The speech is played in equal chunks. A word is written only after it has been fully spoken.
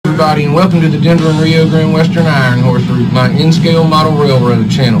everybody, and welcome to the Denver and Rio Grande Western Iron Horse Route, my N-Scale Model Railroad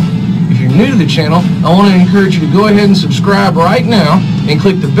channel. If you're new to the channel, I want to encourage you to go ahead and subscribe right now and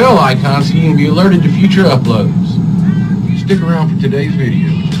click the bell icon so you can be alerted to future uploads. Stick around for today's video.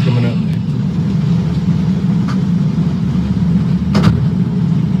 It's coming up next.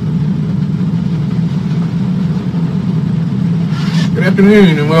 Good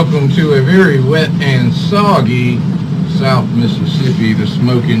afternoon and welcome to a very wet and soggy South Mississippi, the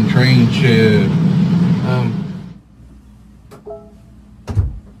smoking train shed.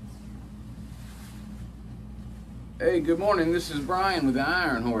 Hey, good morning. This is Brian with the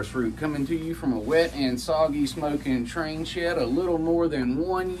Iron Horse Route, coming to you from a wet and soggy smoking train shed a little more than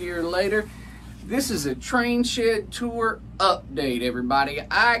 1 year later. This is a train shed tour update, everybody.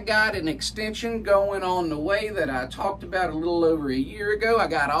 I got an extension going on the way that I talked about a little over a year ago. I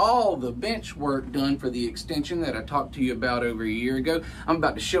got all the bench work done for the extension that I talked to you about over a year ago. I'm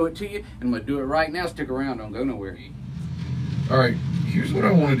about to show it to you, and I'm going to do it right now. Stick around, don't go nowhere. All right, here's what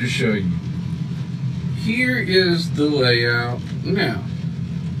I wanted to show you. Here is the layout now,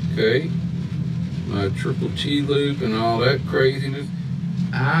 okay? My triple T loop and all that craziness.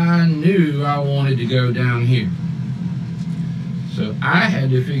 I knew I wanted to go down here. So I had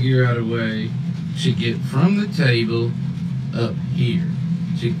to figure out a way to get from the table up here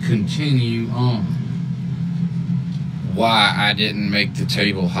to continue on. Why I didn't make the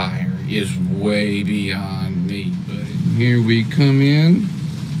table higher is way beyond me. But here we come in,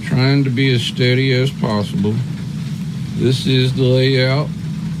 trying to be as steady as possible. This is the layout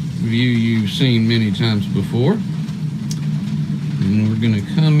view you've seen many times before. And we're going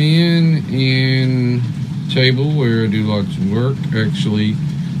to come in and table where I do lots of work. Actually,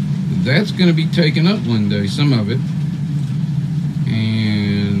 that's going to be taken up one day, some of it.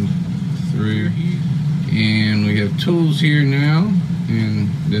 And through here. And we have tools here now, and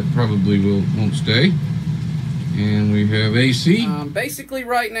that probably won't stay. And we have AC. Basically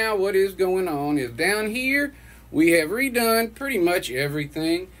right now what is going on is down here we have redone pretty much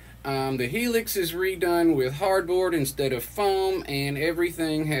everything. The helix is redone with hardboard instead of foam, and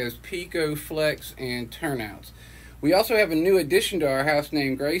everything has Pico Flex and turnouts. We also have a new addition to our house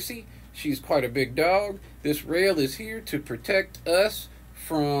named Gracie. She's quite a big dog. This rail is here to protect us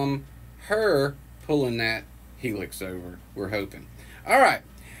from her pulling that helix over, we're hoping. Alright,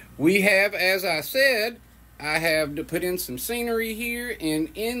 we have, as I said, I have to put in some scenery here, and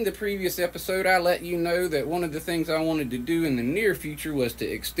in the previous episode I let you know that one of the things I wanted to do in the near future was to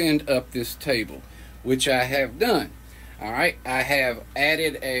extend up this table, which I have done. Alright, I have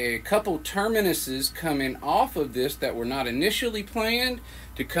added a couple terminuses coming off of this that were not initially planned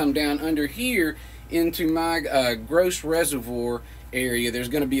to come down under here into my gross reservoir area. There's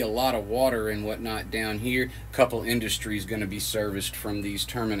going to be a lot of water and whatnot down here. A couple industries going to be serviced from these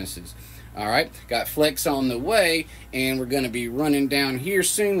terminuses. Alright, got flex on the way, and we're going to be running down here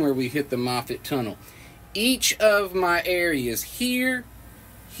soon where we hit the Moffat Tunnel. Each of my areas here,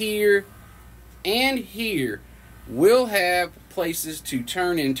 here, and here will have places to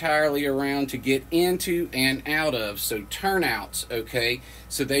turn entirely around to get into and out of, so turnouts, okay,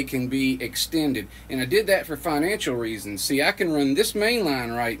 so they can be extended. And I did that for financial reasons. See, I can run this main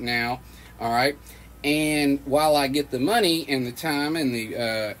line right now, alright, and while I get the money and the time and the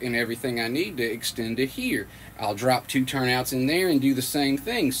and everything I need to extend to here, I'll drop two turnouts in there and do the same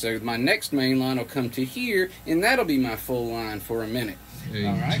thing. So my next main line will come to here, and that'll be my full line for a minute.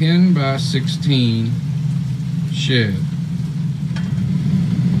 A 10 by 16 shed.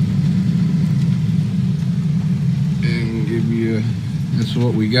 And give you, that's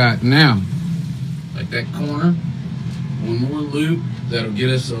what we got now. Like that corner, one more loop. That'll get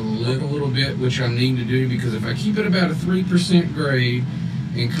us a little bit, which I need to do, because if I keep it about a 3% grade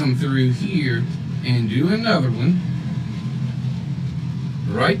and come through here and do another one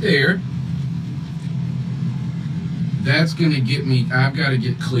right there, that's going to get me, I've got to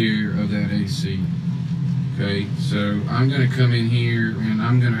get clear of that AC. Okay, so I'm going to come in here and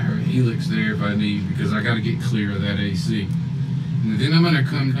I'm going to have a helix there if I need, because I got to get clear of that AC. And then I'm going to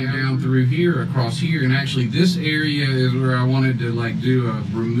come down through here, across here, and actually this area is where I wanted to like do a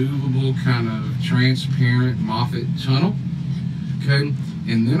removable kind of transparent Moffat Tunnel. Okay,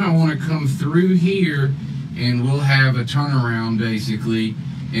 and then I want to come through here and we'll have a turnaround basically,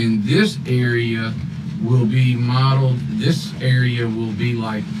 and this area will be modeled, this area will be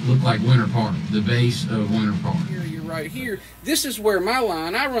like, look like Winter Park, the base of Winter Park. Right here, this is where my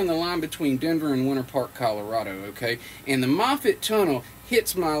line, I run the line between Denver and Winter Park, Colorado, okay? And the Moffat Tunnel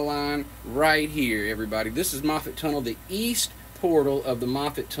hits my line right here, everybody. This is Moffat Tunnel, the east